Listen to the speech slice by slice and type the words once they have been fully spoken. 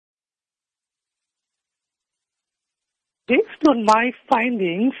Based on my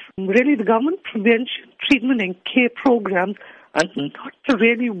findings, really the government prevention, treatment and care programs are not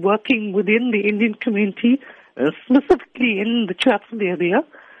really working within the Indian community, specifically in the Chatsworth area.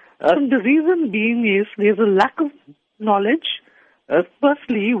 The reason being is there's a lack of knowledge,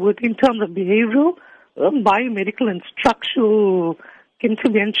 firstly, in terms of behavioral, biomedical and structural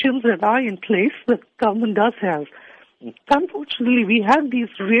interventions that are in place that government does have. Unfortunately, we have these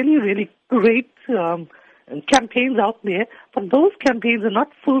really, really great campaigns out there, but those campaigns are not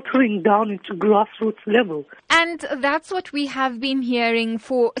filtering down into grassroots level. And that's what we have been hearing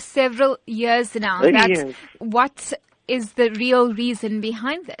for several years now. Yes. What is the real reason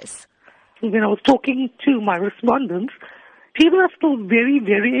behind this? When I was talking to my respondents, people are still very,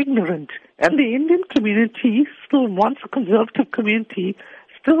 very ignorant. And the Indian community, still once a conservative community,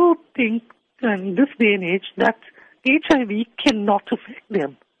 still think in this day and age that HIV cannot affect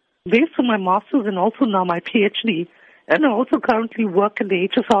them. Based on my master's and also now my PhD, and I also currently work at the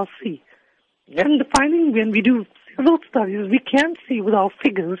HSRC. And the finding when we do several studies, we can see with our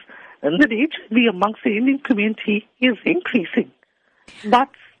figures that HIV amongst the Indian community is increasing. But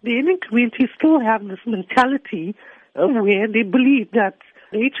the Indian community still have this mentality where they believe that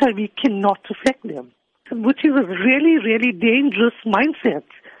HIV cannot affect them, which is a really, really dangerous mindset.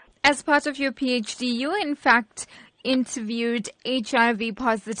 As part of your PhD, you in fact interviewed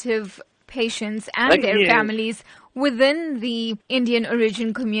HIV-positive patients and their families within the Indian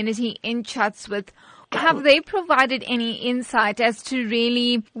origin community in Chatsworth. Have they provided any insight as to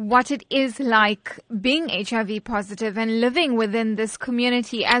really what it is like being HIV positive and living within this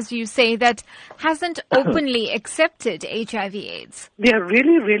community, as you say, that hasn't openly accepted HIV/AIDS? They are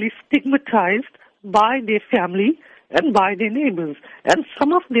really, really stigmatized by their family and by their neighbors. And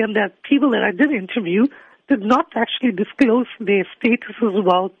some of them, that people that I did interview, did not actually disclose their statuses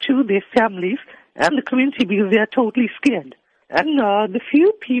about to their families and the community because they are totally scared. And the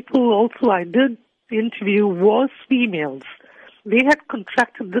few people also I did interview was females. They had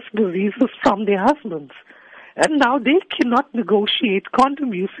contracted this diseases from their husbands. And now they cannot negotiate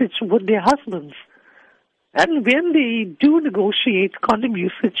condom usage with their husbands. And when they do negotiate condom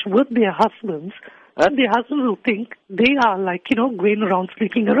usage with their husbands will think they are going around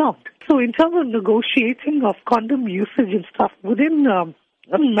sleeping around. So in terms of negotiating of condom usage and stuff within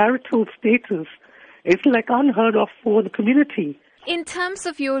marital status, it's like unheard of for the community. In terms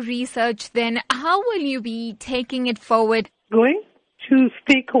of your research then, how will you be taking it forward? Going to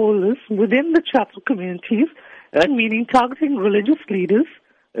stakeholders within the Chatsworth communities, meaning targeting religious leaders,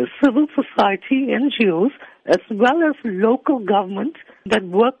 civil society, NGOs, as well as local government that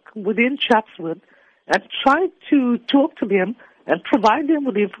work within Chatsworth, and try to talk to them and provide them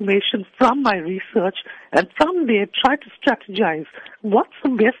with information from my research, and from there try to strategize what's the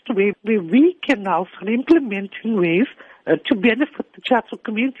best way where we can now start implementing ways to benefit the Chatsworth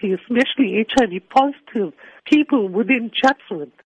community, especially HIV-positive people within Chatsworth.